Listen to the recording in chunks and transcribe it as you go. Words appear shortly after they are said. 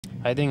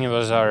I think it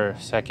was our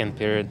second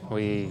period.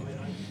 We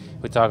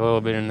talked a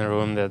little bit in the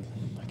room that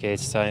okay,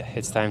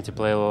 it's time to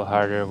play a little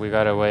harder. We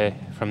got away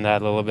from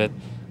that a little bit.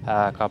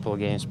 A couple of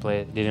games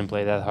didn't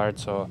play that hard,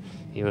 so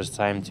it was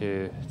time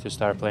to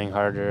start playing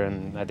harder,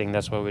 and I think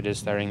that's what we did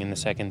starting in the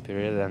second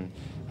period, and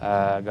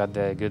got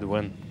the good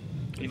win.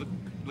 You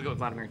look at what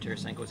Vladimir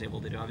Tarasenko was able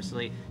to do.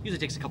 Obviously, usually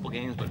takes a couple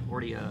games, but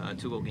already a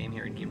 2-goal game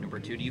here in game number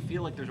 2. Do you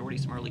feel like there's already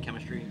some early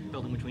chemistry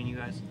building between you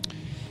guys?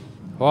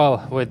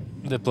 Well, with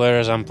the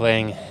players I'm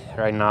playing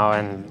right now,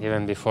 and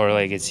even before,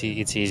 like it's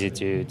easy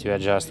to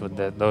adjust with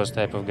those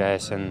type of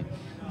guys, and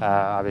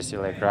obviously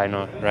like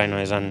Rhino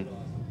is an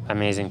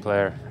amazing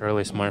player,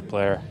 really smart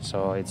player,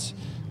 so it's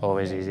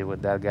always easy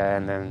with that guy.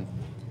 And then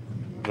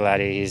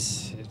Vladdy,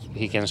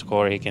 he can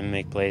score, he can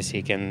make plays,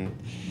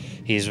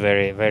 he's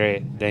very, very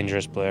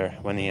dangerous player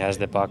when he has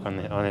the puck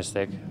on his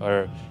stick,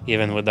 or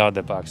even without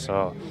the puck.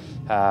 So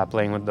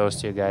playing with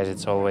those two guys,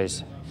 it's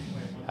always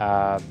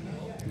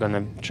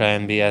gonna try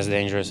and be as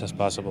dangerous as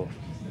possible.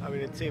 I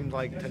mean, it seemed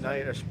like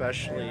tonight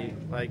especially,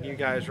 like you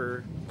guys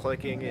were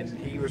clicking, and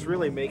he was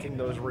really making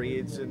those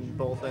reads in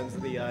both ends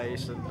of the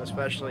ice, and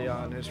especially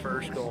on his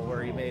first goal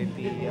where he made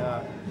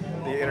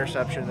the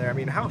interception there. I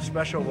mean, how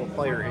special of a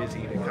player is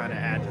he to kind of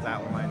add to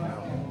that line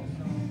now?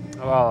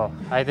 Well,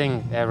 I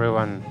think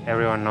everyone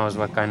knows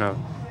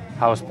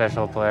how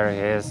special player he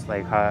is.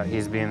 Like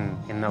he's been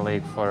in the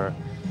league for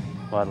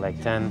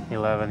like 10,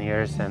 11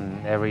 years,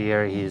 and every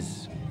year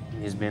he's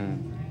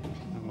been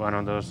one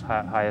of those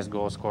highest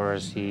goal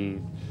scorers. He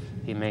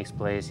makes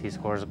plays, he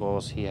scores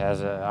goals, he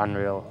has an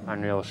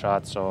unreal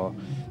shot. So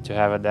to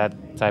have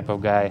that type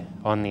of guy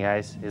on the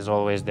ice is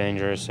always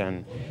dangerous,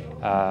 and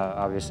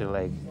obviously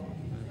like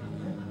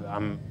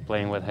I'm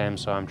playing with him,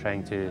 so I'm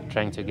trying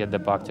to get the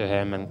puck to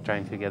him and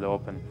trying to get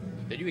open.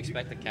 Did you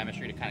expect the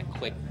chemistry to kind of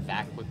click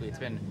that quickly? It's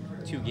been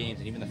 2 games,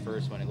 and even the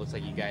first one, it looks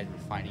like you guys were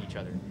finding each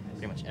other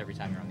pretty much every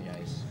time you're on the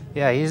ice.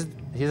 Yeah,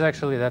 he's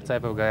actually that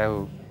type of guy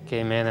who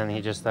came in and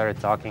he just started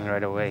talking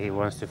right away. He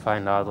wants to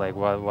find out like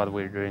what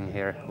we're doing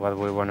here, what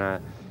we want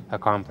to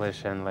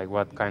accomplish, and like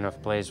what kind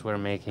of plays we're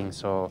making.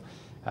 So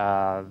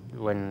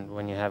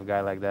when you have a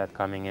guy like that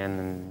coming in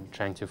and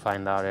trying to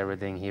find out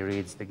everything, he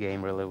reads the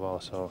game really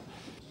well. So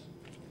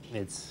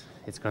it's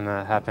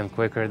gonna happen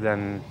quicker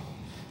than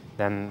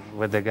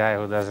with the guy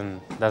who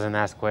doesn't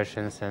ask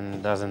questions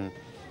and doesn't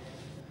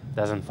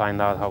find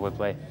out how we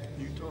play.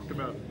 You talked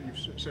about, you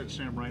said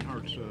Sam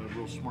Reinhart's a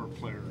real smart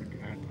player.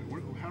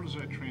 How does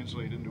that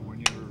translate into when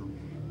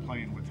you're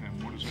playing with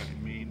him? What does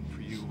that mean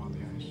for you on the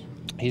ice?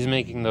 He's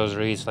making those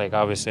reads. Like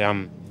obviously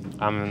I'm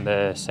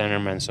the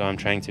centerman, so I'm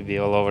trying to be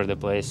all over the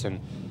place. And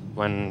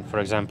when, for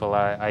example,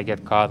 I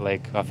get caught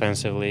like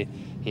offensively,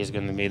 he's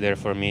going to be there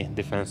for me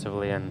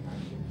defensively, and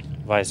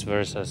vice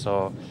versa.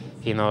 So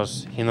he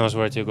knows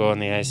where to go on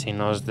the ice. He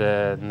knows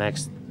the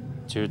next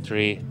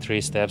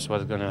 2-3 steps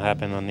what's going to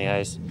happen on the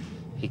ice.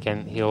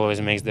 He always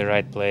makes the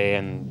right play,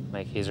 and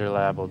like he's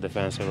reliable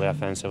defensively,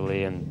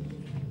 offensively, and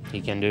he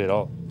can do it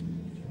all.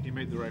 He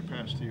made the right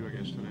pass to you, I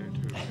guess, today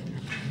too.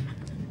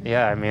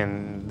 Yeah, I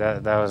mean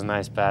that was a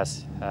nice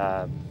pass.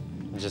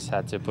 Just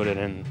had to put it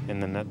in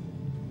the net.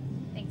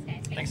 Thanks,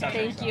 guys. Thanks,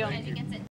 Sasha. Thank you.